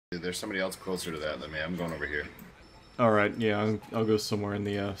There's somebody else closer to that than me. I'm going over here. Alright, yeah, I'll go somewhere in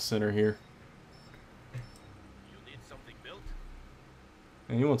the center here. You need something built?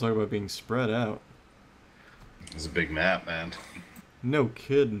 And you want to talk about being spread out. It's a big map, man. No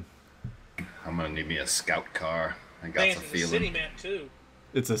kidding. I'm gonna need me a scout car. I got Thanks some to the feeling. city map too.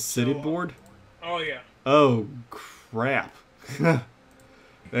 It's a city So, board? Oh yeah. Oh, crap.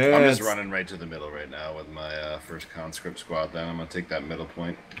 I'm just running right to the middle right now with my first conscript squad. Then I'm gonna take that middle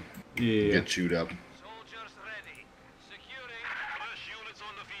point. Yeah. Get chewed up. Soldiers ready. Securing. Fresh units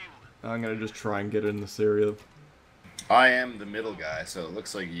on the field. I'm gonna just try and get in this area. I am the middle guy, so it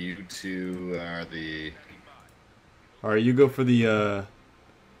looks like you two are the... Alright, you go for the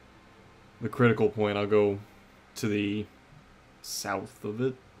critical point. I'll go to the south of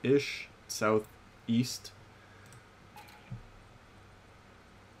it-ish. Southeast.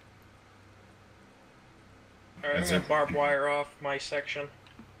 Alright, I'm gonna barbed wire off my section.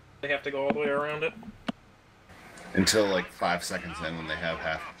 They have to go all the way around it. Until like 5 seconds in, when they have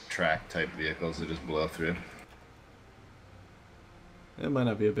half-track type vehicles, they just blow through. It might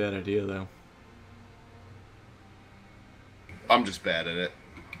not be a bad idea, though. I'm just bad at it.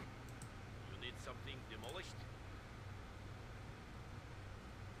 You need something demolished?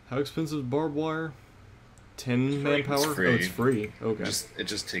 How expensive is barbed wire? 10 free. manpower? It's free. Oh, it's free. Okay. It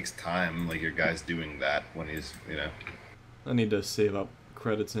just takes time. Like your guy's doing that when he's, you know. I need to save up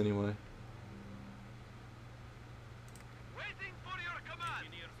credits anyway. Waiting for your command.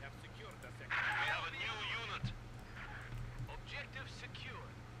 Engineers have secured the sector. We have a new unit. Objective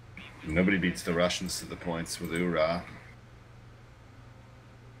secure. Nobody beats the Russians to the points with Ura.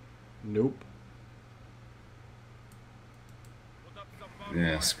 Nope. Put up some barbed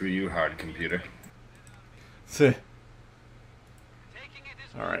Yeah, wire. screw you, hard computer. Alright, Taking it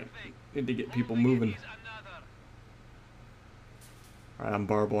is one thing. need to get people Holding it moving. is another. Alright, I'm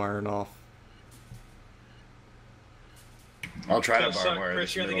barbed wiring off. I'll try to It's gonna barbed suck, wire Chris.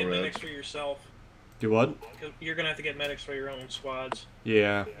 this You're gonna have to middle get road. medics for yourself. Do what? You're gonna have to get medics for your own squads.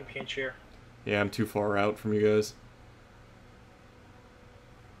 Yeah. You can't share. Yeah, I'm too far out from you guys.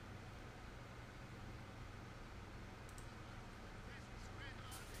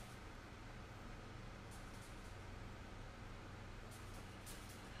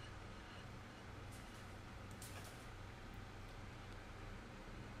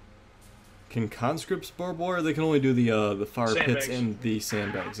 Can conscripts barbed wire? They can only do the fire pits Sandbags. and the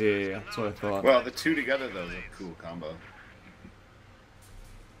sandbags. Yeah, that's what I thought. Well, the two together, though, is a cool combo.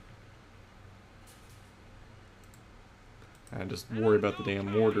 I just worry about the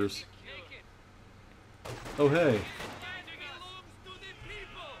damn mortars. Oh hey.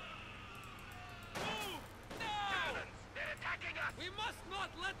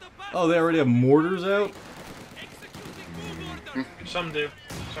 Oh, they already have mortars out? Some do.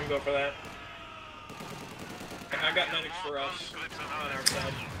 Some go for that. I got medics for us on our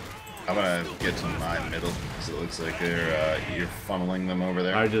side. I'm gonna get to my middle, because it looks like you're funneling them over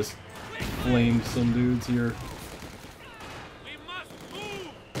there. I just flamed some dudes here. We must move.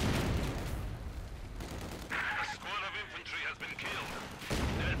 A squad of infantry has been killed.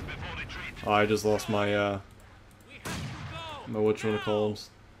 Death before retreat. Oh, I just lost my We have to go. what you wanna call them?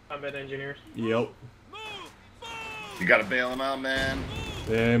 Combat engineers. Yep. Move. Move. You gotta bail them out, man.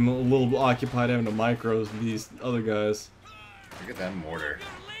 I'm a little occupied having to micros these other guys. Look at that mortar.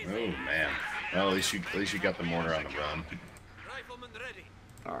 Oh man. Well, at least you got the mortar on the run. Riflemen ready.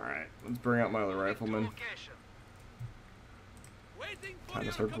 Alright, let's bring out my other riflemen. Location. Waiting for Time to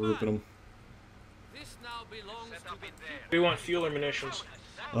your start command. grouping them. This now belongs to be there. We want fuel or munitions.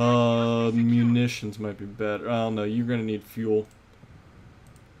 Munitions might be better. Oh no, you're gonna need fuel.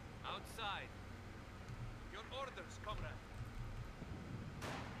 Outside. Your orders, comrade.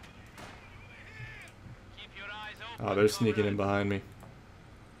 Keep your eyes open. Oh, they're sneaking in comrade. behind me.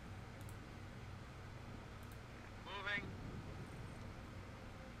 Moving.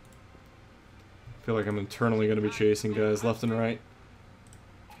 I feel like I'm internally gonna be chasing guys left and right.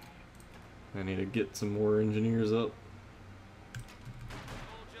 I need to get some more engineers up.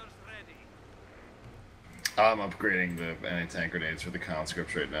 Soldiers ready. I'm upgrading the anti-tank grenades for the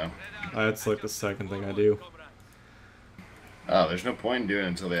conscripts right now. That's like the second thing I do. Comrade. Oh, there's no point in doing it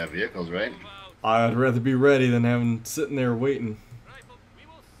until they have vehicles, right? Move out. I'd rather be ready than having sitting there waiting. Rifle. We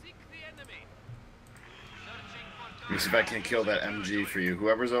will seek the enemy. Searching for Let me see if I can kill that MG for you.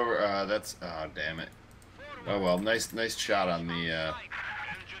 Whoever's over, that's, oh, damn it. Oh well, nice shot on the,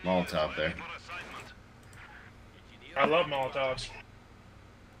 Molotov there. I love Molotovs.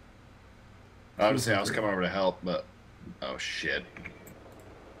 Obviously, I was coming over to help, but... Oh, shit.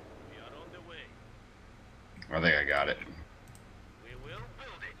 We are on the way. I think I got it. We will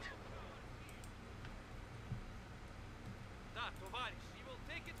build it.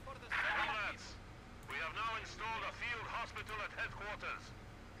 headquarters.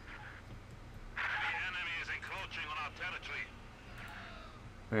 The enemy is encroaching on our territory.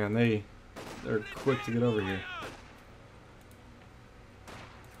 Man, they're quick to get over here.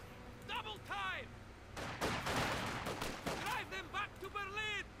 Double time. Drive them back to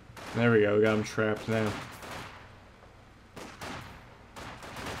Berlin. There we go. We got them trapped now.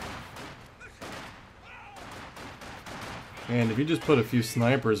 And if you just put a few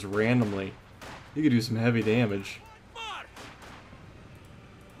snipers randomly, you could do some heavy damage. March!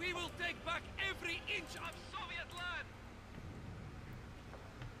 We will take back every inch of Soviet land.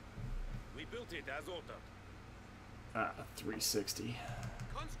 We built it as ordered. 360.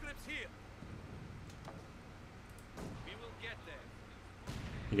 Conscripts here. We will get there.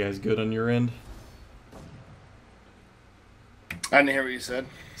 You guys good on your end? I didn't hear what you said.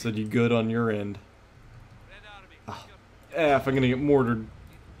 Said you good on your end. Red Army. Ah. If I'm gonna get mortared. It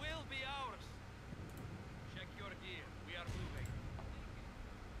will be ours. Check your gear. We are moving.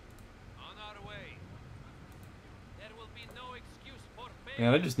 On our way. There will be no excuse for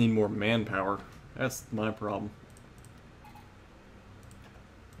failure. Man, I just need more manpower. That's my problem.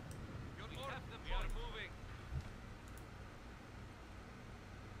 We have them. We are moving.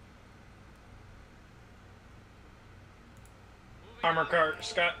 Armor car,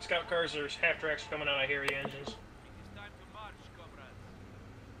 scout cars, there's half tracks coming out. I hear the engines. It is time to march, comrades.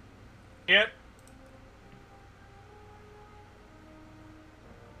 Yep.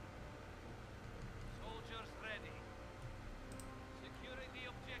 Soldiers ready. Securing the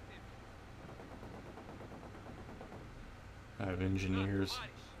objective. I have engineers.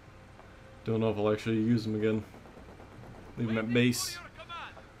 Don't know if I'll actually use them again. Leave them at base.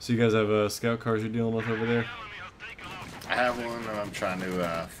 So you guys have scout cars you're dealing with over there? I have one that I'm trying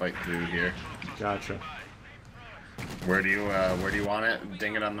to fight through here. Gotcha. Where do you want it?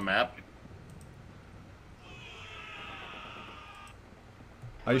 Ding it on the map.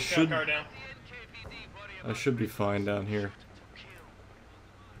 I Scout should car down. be fine down here.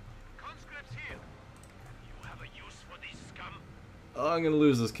 Conscripts here. You have a use for these scum. I'm gonna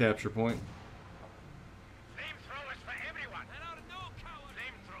lose this capture point. Flamethrowers for everyone. There are no cowards.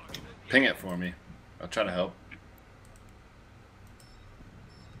 Flamethrowers. Ping it for me. I'll try to help.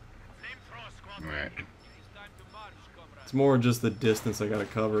 Flamethrower squad. All right. It is time to march, comrades. It's more just the distance I gotta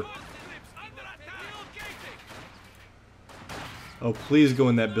cover. Conscripts under attack. Relocating. Oh, please go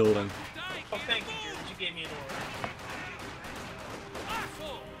in that building. Die. Oh, thank you, George. You gave me an order.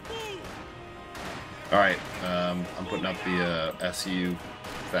 Asshole. Move. All right. I'm putting up the SU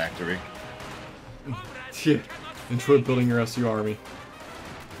factory. Yeah, enjoy building your SU army.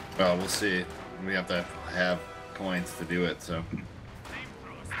 Well, we'll see. We have to have points to do it. So. Enemy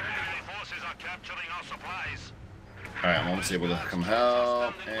forces are capturing our supplies. All right. I'm almost able to come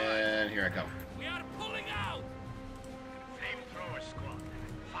help, and here I come. We are pulling out. Flamethrower squad.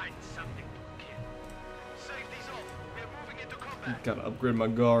 Find something to kill. Save these all. We're moving into combat. Gotta upgrade my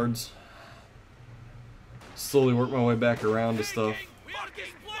guards. Slowly work my way back around to stuff. We are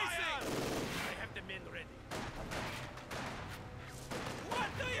displacing. I have the men ready. What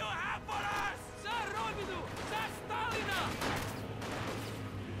do you have for us? Sir Robidu, Sir Stalina.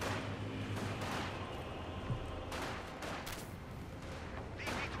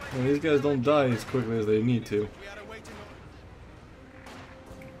 And these guys don't die as quickly as they need to.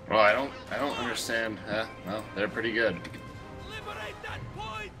 Well, I don't understand. Well, they're pretty good, Liberate that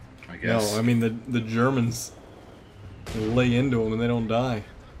point. I guess. No, I mean the Germans lay into them and they don't die.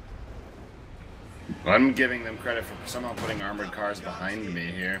 I'm giving them credit for somehow putting armored cars behind me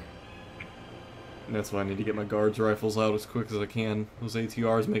here. And that's why I need to get my guards rifles out as quick as I can. Those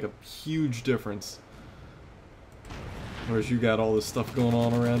ATRs make a huge difference. Whereas you got all this stuff going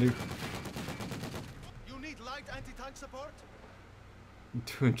on around you. You need light anti-tank support? I'm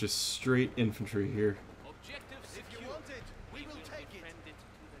doing just straight infantry here. Objective If secure. you want it, we will take it. Defend it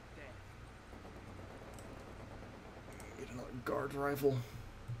to the death. Get another guard rifle.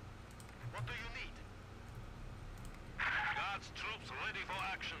 What do you need? Guards troops ready for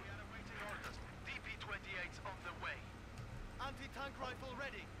action. We are awaiting orders. DP-28's on the way. Anti-tank rifle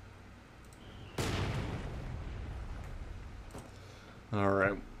ready.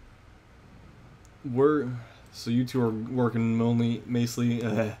 Alright. So you two are working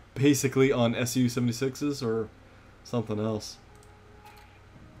basically on SU-76s or something else?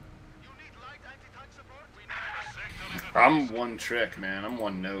 You need light anti-tank support? I'm one trick, man. I'm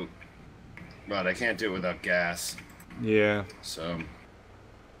one note. But I can't do it without gas. Yeah. So,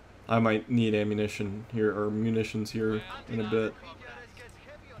 I might need ammunition here, or munitions here in a bit. PKS gets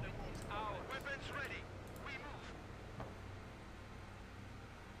heavy on the walls. Weapons ready. We move.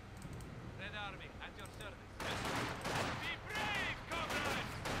 Red Army at your service. Be brave,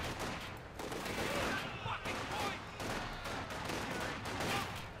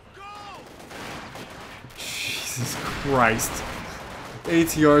 Jesus Christ.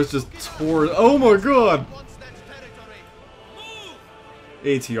 ATRs just tore. Oh my god!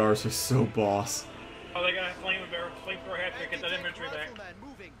 ATRs are so boss. Oh, they got a flamethrower hat trick. Get that inventory back.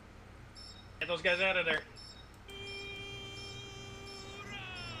 Get those guys out of there.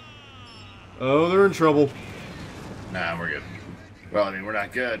 Oh, they're in trouble. Nah, we're good. Well, I mean, we're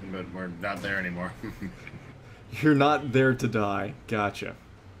not good, but we're not there anymore. You're not there to die. Gotcha.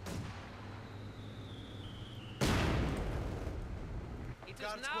 It is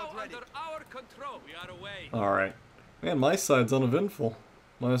now under our control. We are away. Alright. Man, my side's uneventful.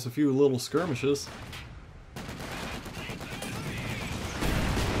 Minus a few little skirmishes.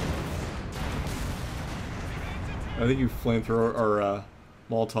 I think you flamethrower or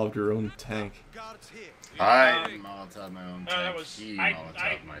Molotov your own tank. I Molotov my own tank. that was He I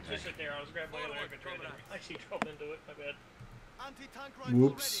Molotov my just tank. sit there. I was grabbing my other inventory. I see trouble into it. My bad. Anti-tank rifle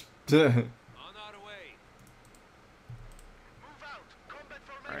Whoops. ready. On our way. Move out. Combat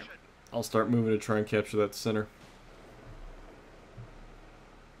formation. I'll start moving to try and capture that center.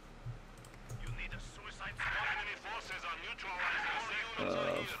 You need a suicide squad. Enemy forces are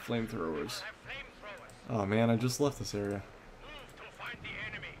neutralizing. Flamethrowers. Have flamethrowers. Oh man, I just left this area. Move to find the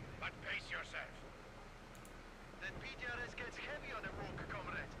enemy, but pace yourself. That PTRS gets heavy on the rook,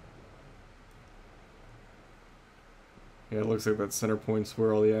 comrade. Yeah, it looks like that center point's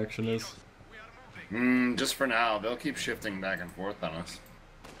where all the action is. We are moving. Just for now. They'll keep shifting back and forth on us.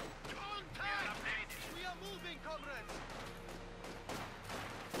 Contact! We are moving, comrades.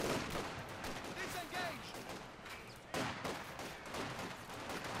 Disengaged.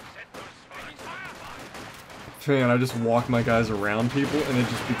 Man, I just walk my guys around people and it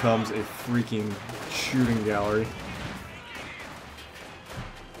just becomes a freaking shooting gallery.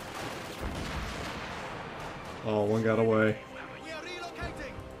 Oh, one got away. We are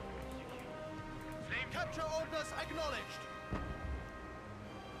relocating. Capture orders acknowledged.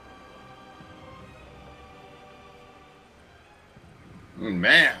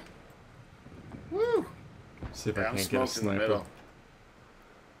 Man. Woo. See if I Yeah, I'm can't get a smoked in the sniper. middle.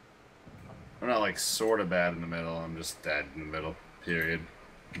 I'm not like sorta bad in the middle. I'm just dead in the middle. Period.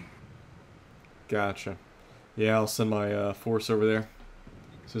 Gotcha. Yeah, I'll send my force over there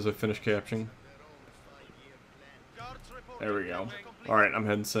as soon as I finish capturing. Guards report. There we go. Alright, I'm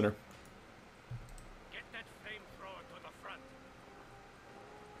heading center. Get that flamethrower to the front.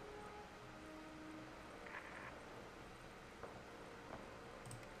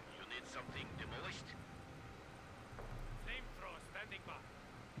 You need something demolished? Flamethrower standing by.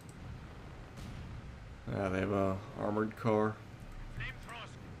 Yeah, they have a armored car.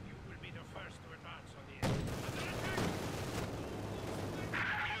 Flamethrowers. You will be the first to advance on the enemy.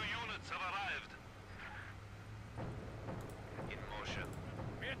 New units have arrived. In motion.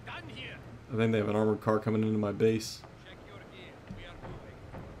 We're done here. I think they have an armored car coming into my base. Check your gear. We are moving.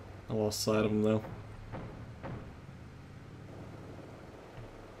 I lost sight of them though.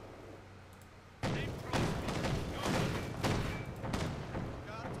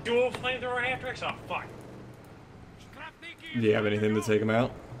 Dual flamethrower hat tricks. Oh fuck. Do you have anything to take them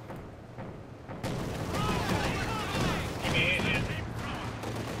out? Give me a hand.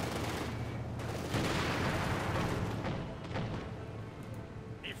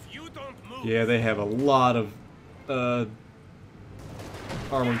 If you don't move, Yeah, they have a lot of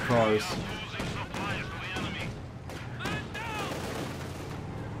armored cars. Losing supplies to the enemy. man down.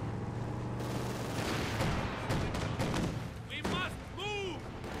 We must move.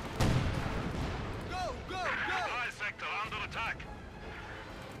 Go, go, go! Supply sector under attack.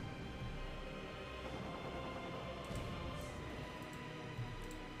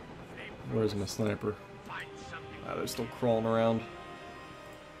 Where's my sniper? Find something. Ah, they're still crawling around.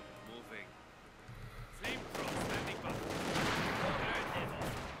 Moving. Flamethrower standing by.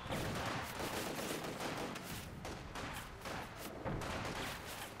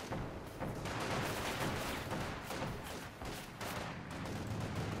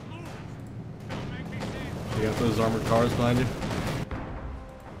 Move. Don't make me see. You got those armored cars behind you?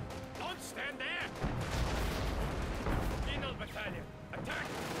 Don't stand there. Penal battalion. Attack.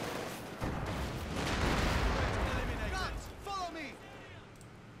 Guards, follow me!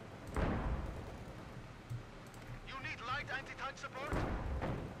 You need light anti-tank support?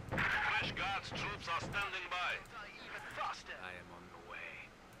 Fresh guards troops are standing by. Even faster. I am on the way.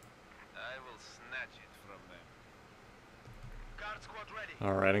 I will snatch it from them. Guard squad ready.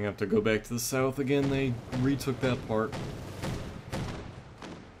 Alright, I'm gonna have to go back to the south again. They retook that part.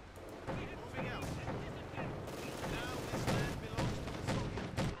 Moving out. Now this land belongs to the Soviet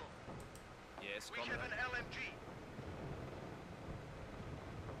people. Yes, We have an LMG.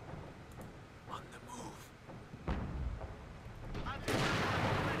 On the move.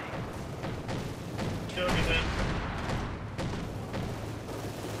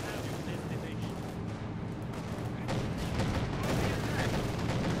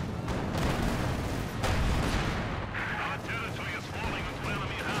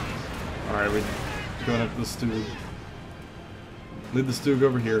 Alright, we're going up to the Stug. Lead the Stug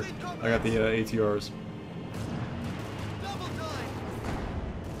over here. I got the ATRs. Double time.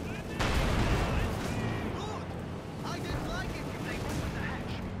 Good. I didn't like it. If they open the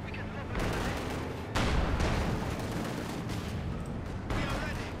hatch, we can open the hatch. We are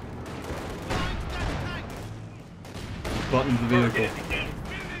ready. Find that tank. Button the vehicle.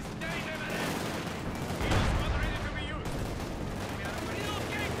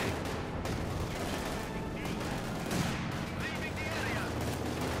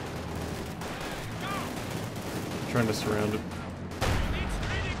 Trying to surround it. Enemy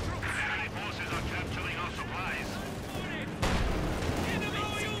forces are capturing our supplies.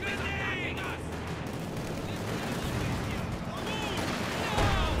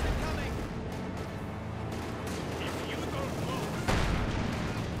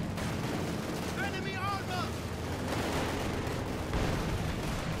 Enemy armor.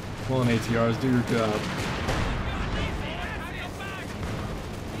 Come on, ATRs, do your job.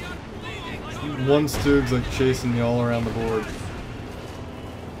 One Stug's like chasing me all around the board.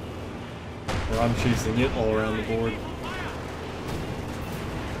 Or I'm chasing it all around the board.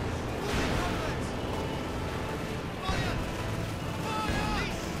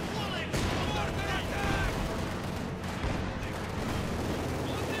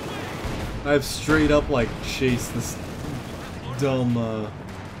 I've straight up like chased this dumb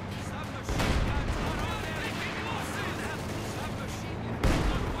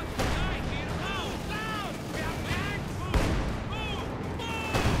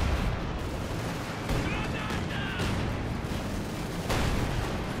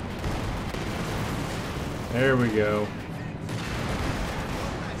There we go.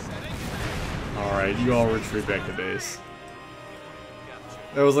 Alright, you all retreat back to base.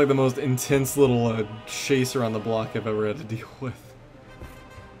 That was like the most intense little chase around the block I've ever had to deal with.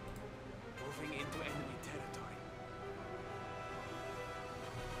 Moving into enemy territory.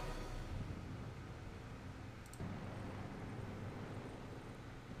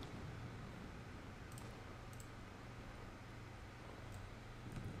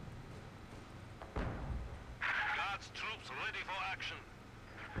 Guards troops ready for action.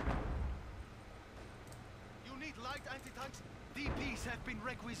 You need light anti-tanks? DPs have been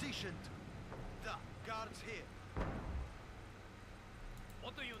requisitioned. The guards here.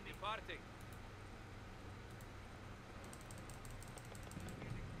 What do you need? Departing.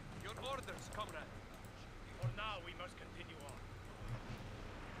 Your orders, comrade. For now, we must continue on.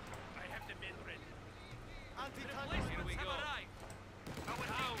 I have the men ready. Anti-tank. Here we go. Our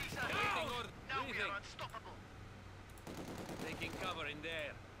Now, DPs are awaiting out. order. Now we Breathing. are unstoppable. Taking cover in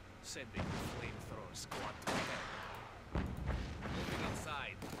there. Sending flamethrower squad to attack. Moving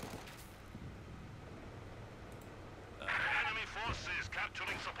inside. Enemy forces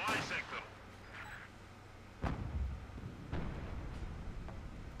capturing supply sector.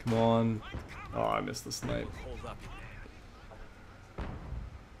 Come on. Oh, I missed the snipe. Hold up in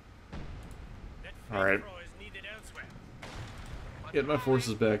there. Alright. Flamethrower is needed elsewhere. Get my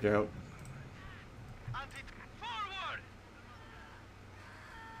forces back out. Forward!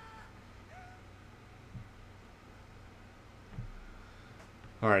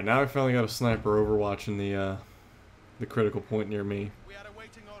 Alright, now I finally got a sniper overwatching the critical point near me. We are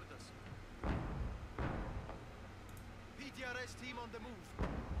awaiting orders. PTRS team on the move.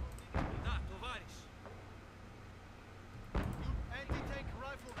 Da, tovarish. Anti-tank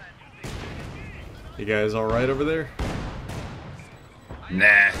rifleman. You guys alright over there?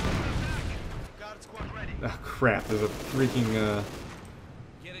 Nah. Guard squad ready. Oh crap, there's a freaking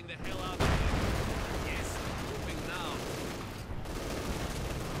Getting the hell out of here. Yes, moving now.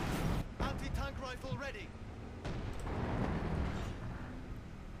 Anti-tank rifle ready.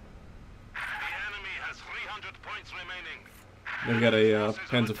 The enemy has 300 points remaining. they've got a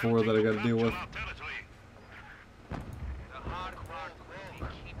Panzer IV that I gotta deal with. Capture our territory. The hard work. All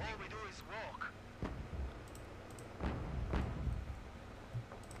we do is walk.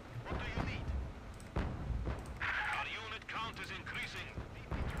 What do you need? Our unit count is increasing.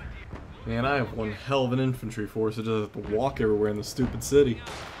 Man, I have one hell of an infantry force. I just have to walk everywhere in the stupid city. Germans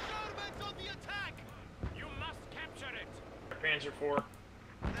on the attack. You must capture it. Panzer IV.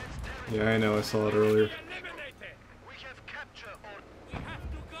 That's terrible. Yeah, I know, I saw it earlier. Eliminate it. We have capture or We have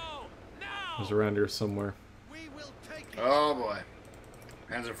to go It now. was around here somewhere. we will take it. Oh boy.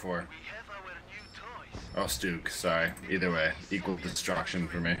 Panzer IV. We have our new toys. Oh, Stuke. Sorry. Either way, equal destruction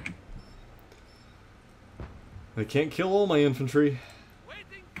for me. They can't kill all my infantry.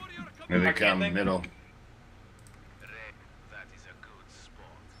 Waiting for your Here command. they I can't come, think. middle. That is a good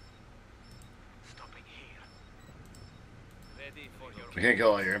spot. Stopping here. ready for your We can't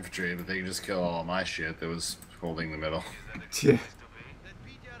kill all your infantry, but they can just kill all my shit that was holding the middle. Yeah. That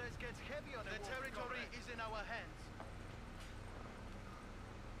PTRS gets heavy on the territory is in our hands.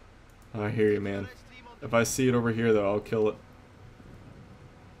 I hear you, man. If I see it over here, though, I'll kill it.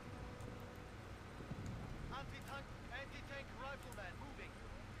 Anti-tank rifleman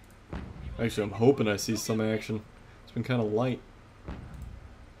moving. Actually, I'm hoping I see some action. It's been kind of light.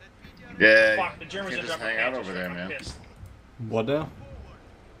 Yeah, Fuck, the you Germans can't are just jumping hang out Panzers, over there, I'm man. pissed. What now?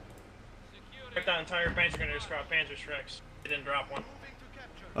 Took that entire Panzer Grenadier Squad Panzer Strelks. They didn't drop one.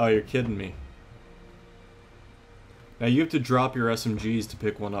 Oh, you're kidding me. Now you have to drop your SMGs to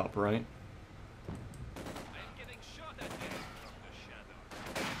pick one up, right? I am getting shot at here from the shadow.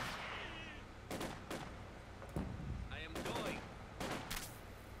 I am going.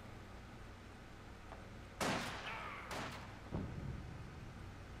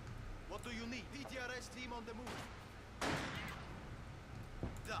 What do you need? PTRS team on the move.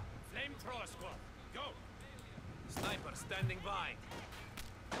 Da. Flamethrower squad, go! Sniper standing by.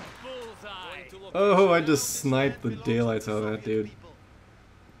 Bullseye! Going to look Oh, I just sniped the daylights out of that dude.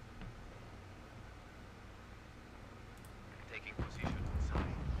 Taking position inside.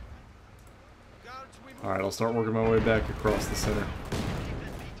 Guards, we move. Alright, I'll start working my way back across the center. Keep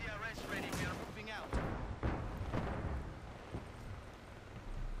that PTRS ready. We are moving out.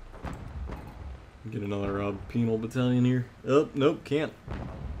 Get another penal battalion here. Oh, nope, can't. The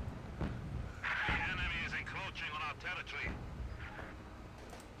enemy is encroaching on our territory.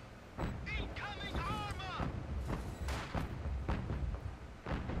 Incoming armor.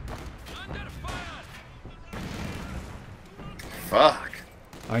 under fire! Fuck.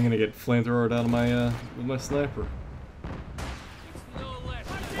 I'm gonna get flamethrowered out of my with my sniper. It's no less.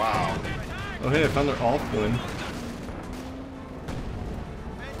 Wow. Oh hey, I found their offline.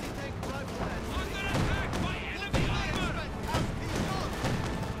 Anti-tank rifleman. Under attack by enemy armor!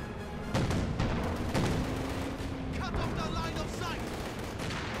 Cut off the line of sight.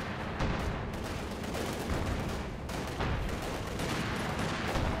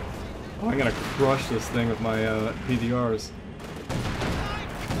 Oh, I'm gonna crush this thing with my PDRs.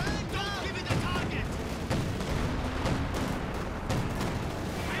 Don't give it a target.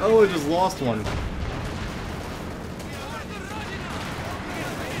 Oh, I just lost one.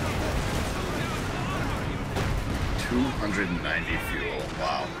 $290 fuel.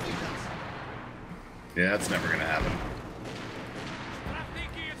 Wow. Yeah, that's never gonna happen.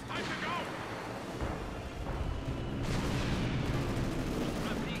 Rafiki, it's time to go!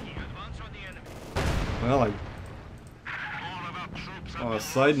 Rafiki, advance on the enemy. Well, All of our troops on are a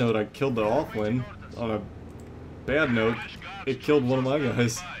side note, I killed the offline. On a bad note, it killed one of my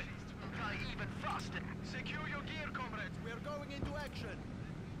guys. Fly even faster. Secure your gear, comrades. We are going into action.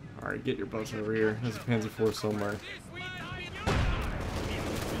 Alright, get your butts over here. There's a Panzer IV somewhere. This way,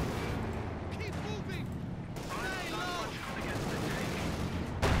 Keep moving. Stay low.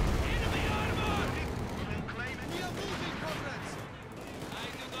 enemy armor! We are moving, comrades. I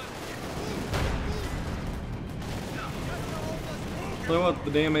do not... So what?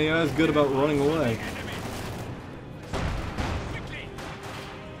 The damn AI is good about running away. Quickly!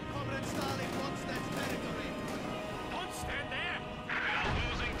 Comrade Stalin wants that territory. Don't stand there! We are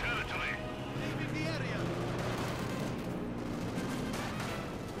losing territory. Leaving the area.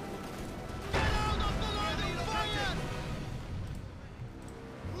 Get out of the line of fire!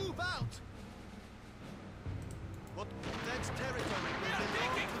 Move out. What? That's territory. We belong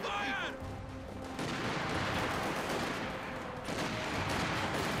Taking to the fire! people.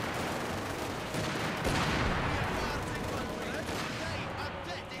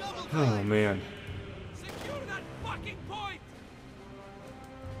 Oh man. Secure that fucking point!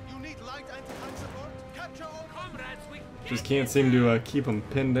 You need light anti-tank support? Capture all Comrades, we Just can't seem to keep them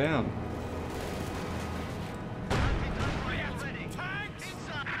pinned down. tanks!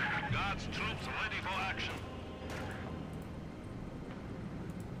 God's troops ready for action.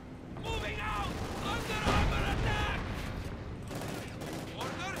 Moving out! Under armor attack!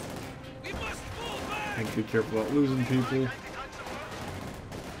 Orders! We must move back! Have to be careful about losing people.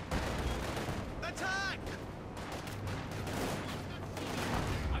 attack!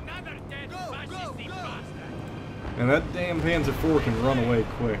 Another dead Go, fascisty go! bastard! And that damn Panzer IV can run away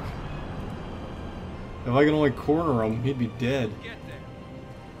quick. If I can only corner him, he'd be dead. Get there!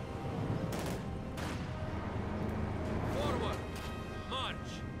 Forward! March!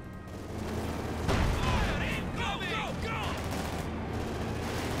 Fire incoming! Go, go!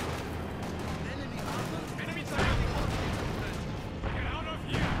 Enemy side! Get out of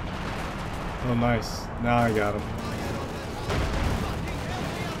here! Oh nice. Now I got him. Fucking hell,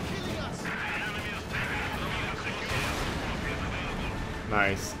 they are killing us!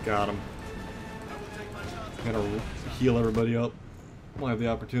 Nice, got him. Gotta heal everybody up when I have the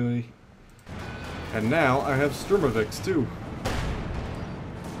opportunity. And now I have Sturmovix too.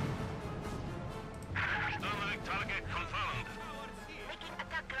 Strelk target confirmed.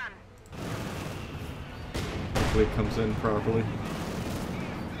 Hopefully it comes in properly.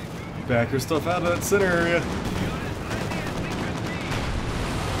 Back your stuff out of that center area.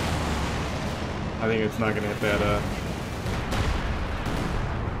 I think it's not gonna hit that,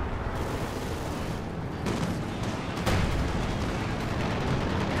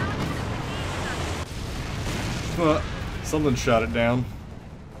 something shot it down.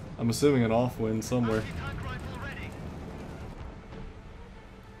 I'm assuming an off-wind somewhere. Anti-tank rifle ready.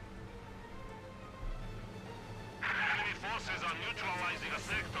 Enemy forces are neutralizing a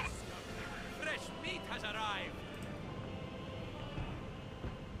sector. Fresh meat has arrived.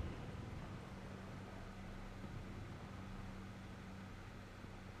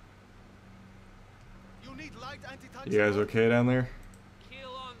 You need light anti-tank You guys support? okay down there?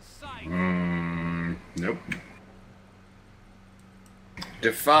 Kill on sight. Nope.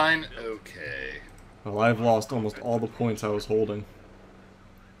 Define okay. Well, I've lost almost all the points I was holding.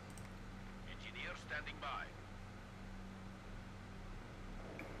 Engineer standing by.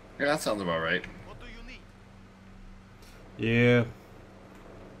 Yeah, that sounds about right. What do you need? Yeah.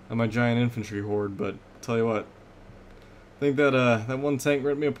 I'm a giant infantry horde, but tell you what. I think that that one tank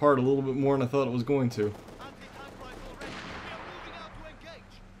ripped me apart a little bit more than I thought it was going to. Anti-tank rifle ready. We are moving out to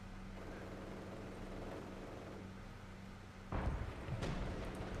engage.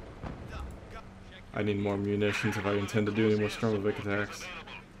 I need more munitions if I intend to do any more Sturmovik attacks.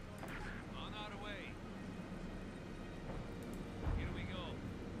 On our way. Here we go.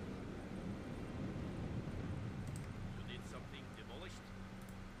 You need something demolished?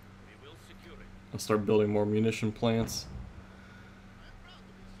 We will secure it. I'll start building more munition plants.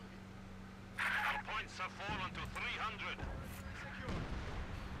 Our points have fallen to 300.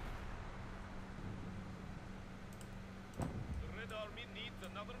 The Red Army needs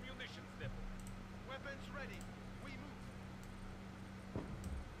another munitions depot. Weapons ready. We move.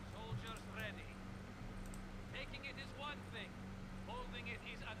 Soldiers ready. Taking it is one thing. Holding it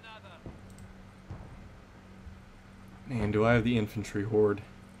is another. Man, do I have the infantry horde.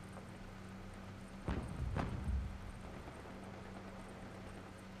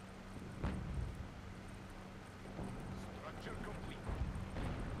 Structure complete.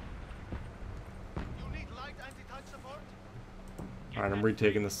 You need light anti-tank support? Alright, I'm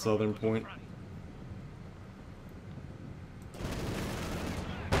retaking the southern point.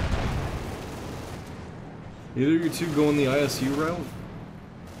 Either you two going the ISU route?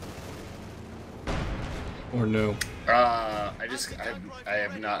 Or no? I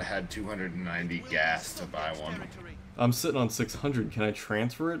have not had 290 gas to buy one. Territory. I'm sitting on 600. Can I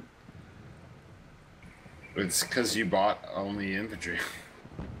transfer it? It's because you bought only infantry.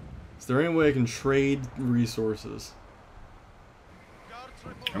 Is there any way I can trade resources? Guards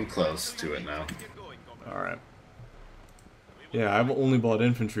report. I'm close to it now. Get going, comrade. Alright. Yeah, I've only bought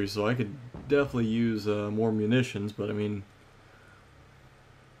infantry, so I could definitely use more munitions, but I mean...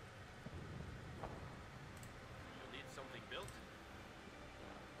 You need something built?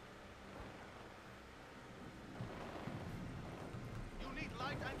 You need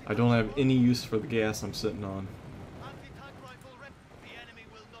light anti-tank I don't have support? any use for the gas I'm sitting on. Anti-tank rifle ready. The enemy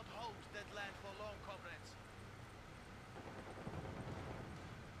will not hold that land for long, comrades.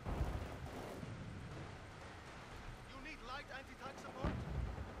 You need light anti-tank support?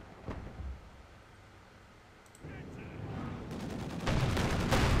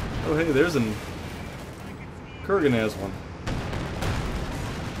 Oh hey, there's an... Kurgan has one.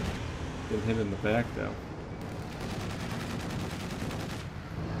 Getting hit in the back though.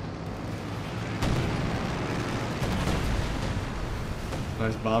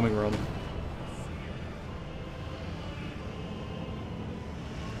 Nice bombing run.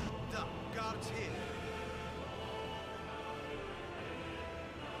 The guards here.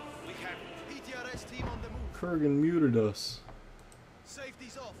 We have PTRS team on the move. Kurgan muted us.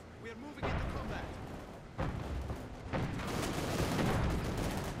 Safety's off. We are moving into combat.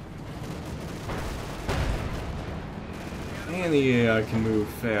 And the AI can move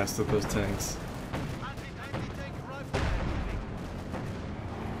fast with those tanks. Anti-tank rifle moving.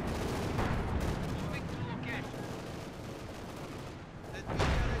 Moving to location. That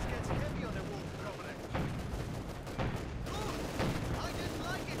PTRS gets heavy on the wolf, comrades. Good. I didn't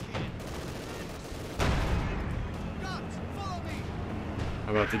like it here. Guards, follow me.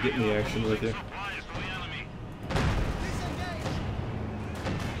 I'm about to get in the action with you. Supplies to the enemy. Disengage.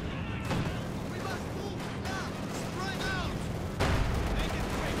 We must move now. Spread out.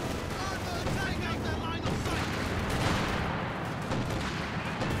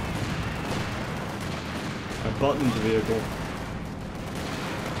 buttoned vehicle.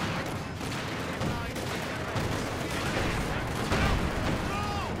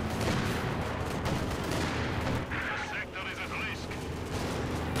 Sector is at risk.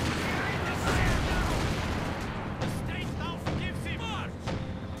 Stay down, gives him march!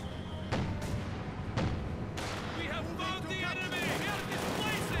 We have found the enemy! We are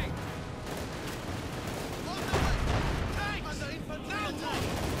displacing! On the way! Tanks! Under infantry attack!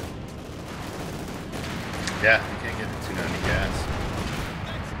 Yeah, you can't get too down to gas.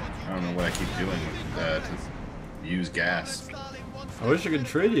 I don't know what I keep doing to use gas. I wish I could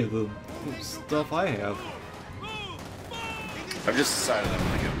trade you the stuff I have. I've just decided I'm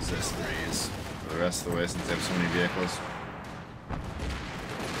gonna go resist 3s for the rest of the way since I have so many vehicles.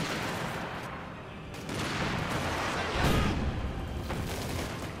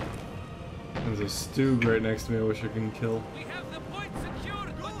 There's a Stug right next to me I wish I could kill. We have the point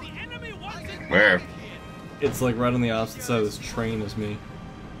secured, but the enemy wants it! Where? It's like right on the opposite side of this train as me.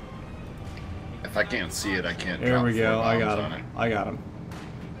 If I can't see it, I can't. There drop we go. 4 I bombs got on him. it. I got him.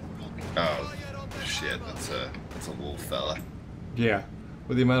 Oh, shit! That's a little fella. Yeah.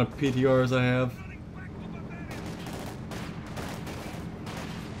 With the amount of PTRs I have.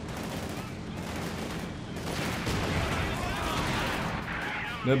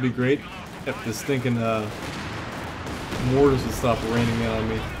 That'd be great if the stinking mortars would stop raining down on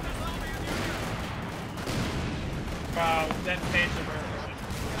me. Wow, that Panzerwerfer.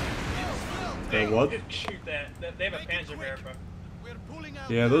 That what? Shoot that. They have a Panzerwerfer. We're pulling out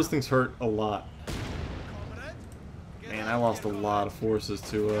Yeah, those things hurt a lot. comrade. Get Man, out I lost a here, lot of forces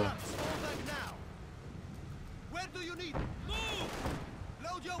to Guards, fall back now. Where do you need? Move!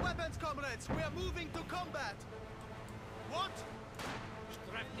 Load your weapons, comrades. We are moving to combat. What?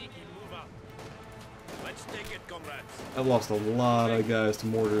 Stratniki, move up. Let's take it, comrades. I lost a lot of guys to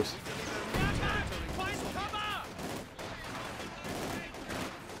mortars. Find cover!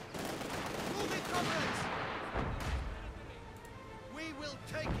 Moving, comrades. We will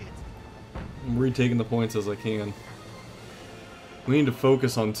take it. I'm retaking the points as I can. We need to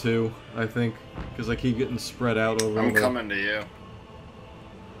focus on 2, I think, because I keep getting spread out over I'm the... coming to you.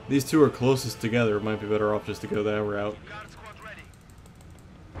 These 2 are closest together. It might be better off just to go that route. Guard squad ready.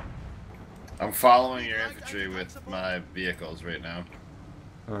 I'm following your infantry with my vehicles right now.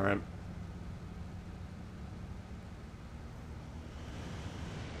 Alright.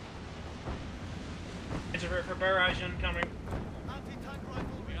 Panzerwerfer barrage incoming. Anti-tank rifle.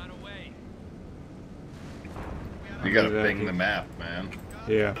 We are away. You gotta Exactly. bing the map, man.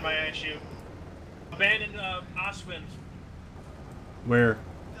 Yeah. My ass you. Abandoned Oswind. Where?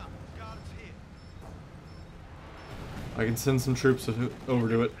 Guards here. I can send some troops over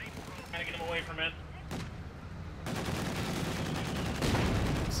to it. Gotta get him away from it.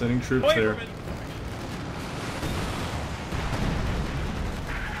 Sending troops Away there. from it.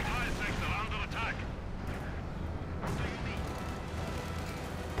 Supply sector under attack.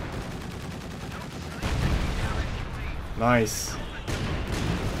 Nice.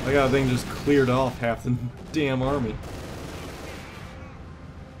 I got a thing just cleared off half the damn army.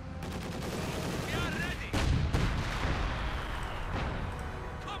 We are ready.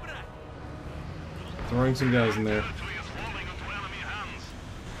 Comrade! Throwing some guys in there. Territory is falling into enemy hands.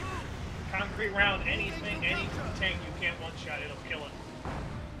 Concrete round, anything, any tank you can't one-shot, it'll kill it.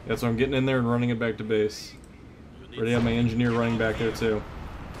 That's why I'm getting in there and running it back to base. Already have my engineer running back there too.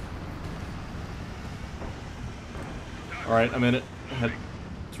 Alright, I'm in it.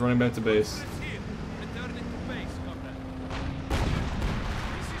 It's running back to base. Comrades here. Returning to base, comrade.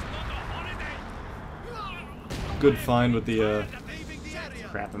 This is not a holiday. Good find with the, Leaving the area.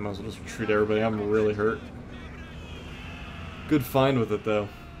 crap, I might as well just retreat everybody. I'm really hurt. Good find with it though.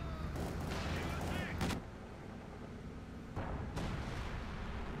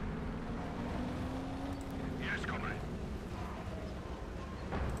 Yes, comrade.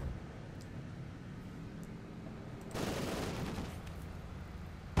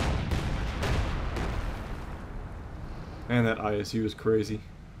 Man, that ISU is crazy.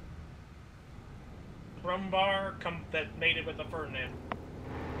 Rumbar that mated with the Ferdinand.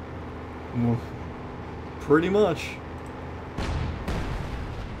 Well, pretty much.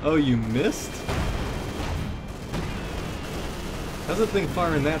 Oh, you missed? How's that thing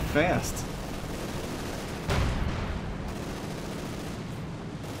firing that fast?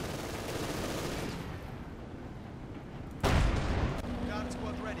 Guard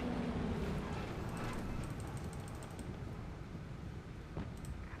squad ready.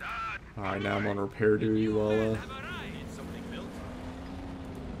 Alright, now I'm on repair duty while, Have arrived. Need something built.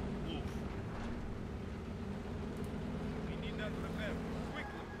 Move. We need that repaired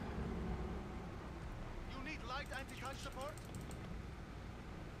quickly. You need light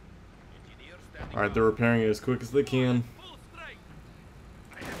Alright, they're repairing it as quick as they can. Full strike.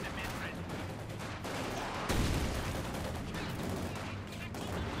 I have the men ready.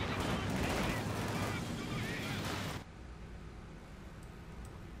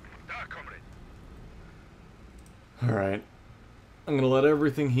 Da, comrade. Alright. I'm gonna let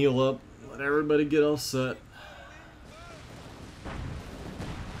everything heal up. Let everybody get all set.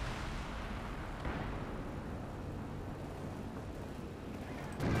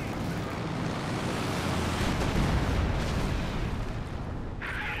 The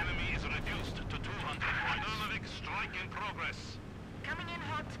enemy is reduced to 200 points. Relic strike in progress. Coming in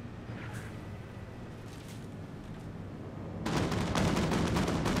hot.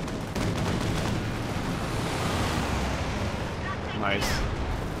 Nice.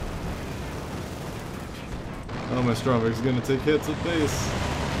 Oh, my Strelk's gonna take hits at base.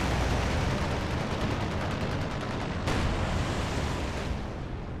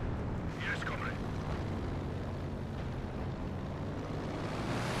 Yes, comrade.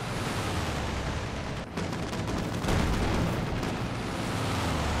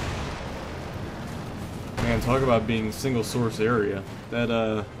 Man, talk about being single source area. That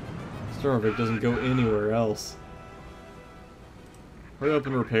Strelk doesn't go anywhere else. Hurry up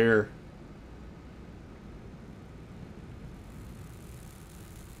and repair.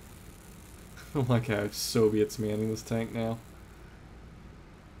 Oh my god, Soviets manning this tank now.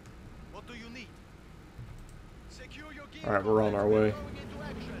 What do you need? Secure your gear. Alright, we're on our way. Going into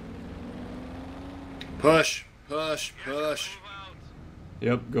action. Push, push, push. Move out.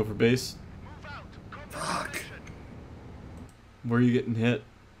 Yep, go for base. Move out. Combat Fuck. formation. Where are you getting hit?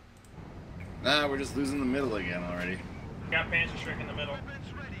 Nah, we're just losing the middle again already. Got Panzer Strike in the middle.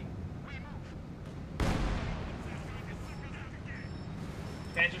 Weapons ready. We move.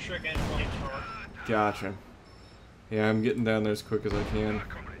 Panzer Strike and flamethrower. Gotcha. Yeah, I'm getting down there as quick as I can.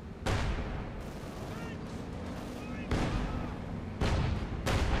 Comrade.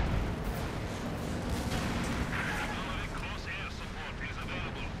 Relic close air support is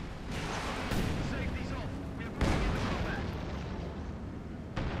available. Safety's off. We're moving into combat.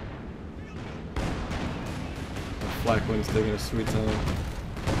 Black Wind's taking a sweet time.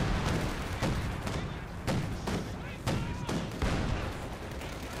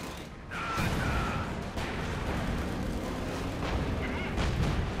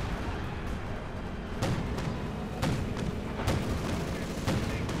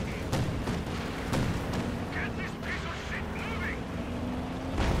 Get this piece of shit moving.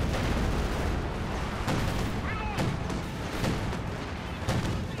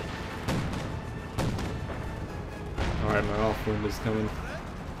 Alright, my off wind is coming.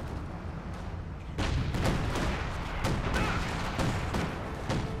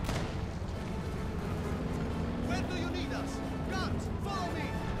 Where do you need us? Guards, follow me.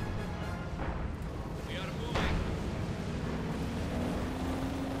 We are moving.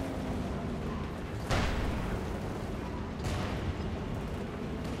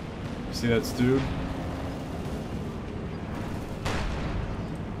 You see that dude?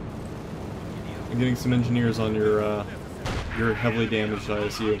 I'm getting some engineers on your heavily damaged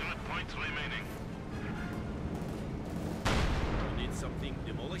ISU. 100 points remaining. Need something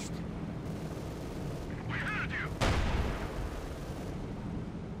demolished? We heard you.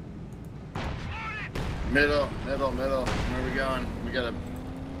 Middle, middle, middle. Where are we going? We got a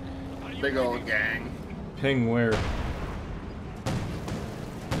big old gang. Ping where?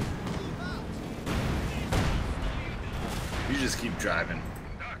 You just keep driving.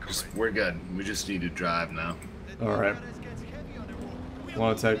 We're good. We just need to drive now. Alright. Gets heavy on the road.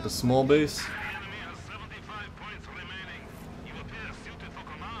 Want to attack the small base? The enemy has 75 points remaining. You appear suited for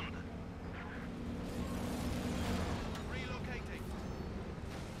command. Relocating.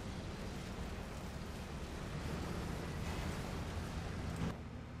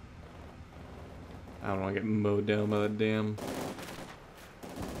 I don't want to get mowed down by that dam.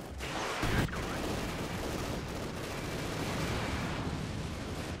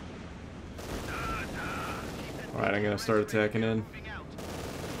 Alright, I'm gonna start attacking in. Moving out.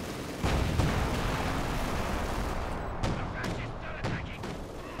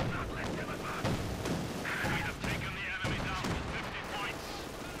 We have taken the enemy down to 50 points.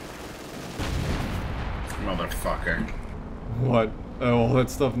 Motherfucker. What? Oh, all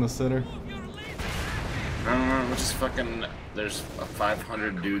that stuff in the center? We're just fucking. There's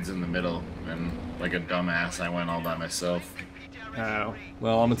 500 dudes in the middle, and like a dumbass, I went all by myself. Oh.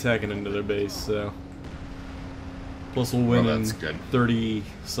 Well, I'm attacking into their base, so. Plus we'll win Well, in that's good. 30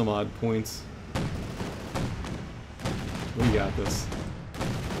 some odd points. We got this.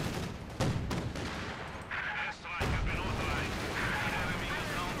 Airstrike has been authorized. The enemy is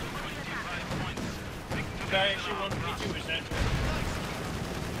down to 25 points. ISU 152 is that.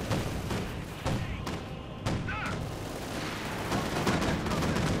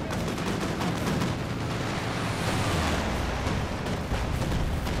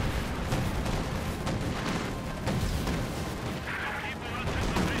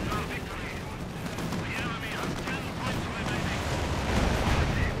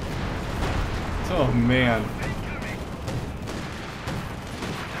 Oh man.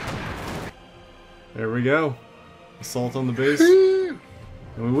 There we go. Assault on the base. And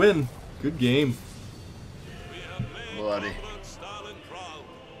we win. Good game. Bloody.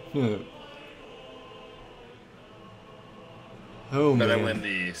 Oh But I man. win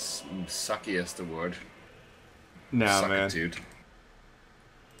the suckiest award. Nah, man. Suckitude.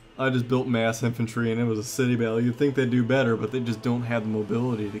 I just built mass infantry and it was a city battle. You'd think they'd do better, but they just don't have the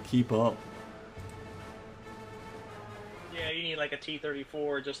mobility to keep up. Yeah, you need like a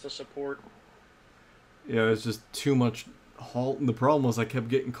T-34 just to support. Yeah, it's just too much halt. And the problem was I kept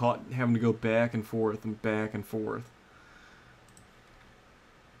getting caught having to go back and forth and back and forth.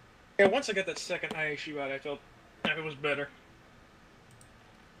 Yeah, once I got that second ISU out, I felt like it was better.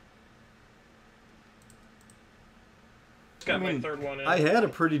 Just got my third one in. I had a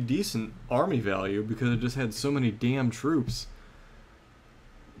pretty decent army value because I just had so many damn troops.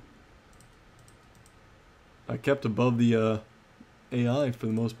 I kept above the AI for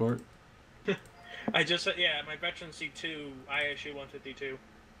the most part. I just, yeah, my veteran C2, ISU 152.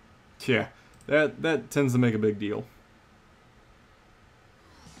 Yeah, that tends to make a big deal.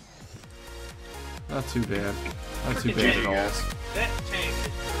 Not too bad. Not too bad at all. That tank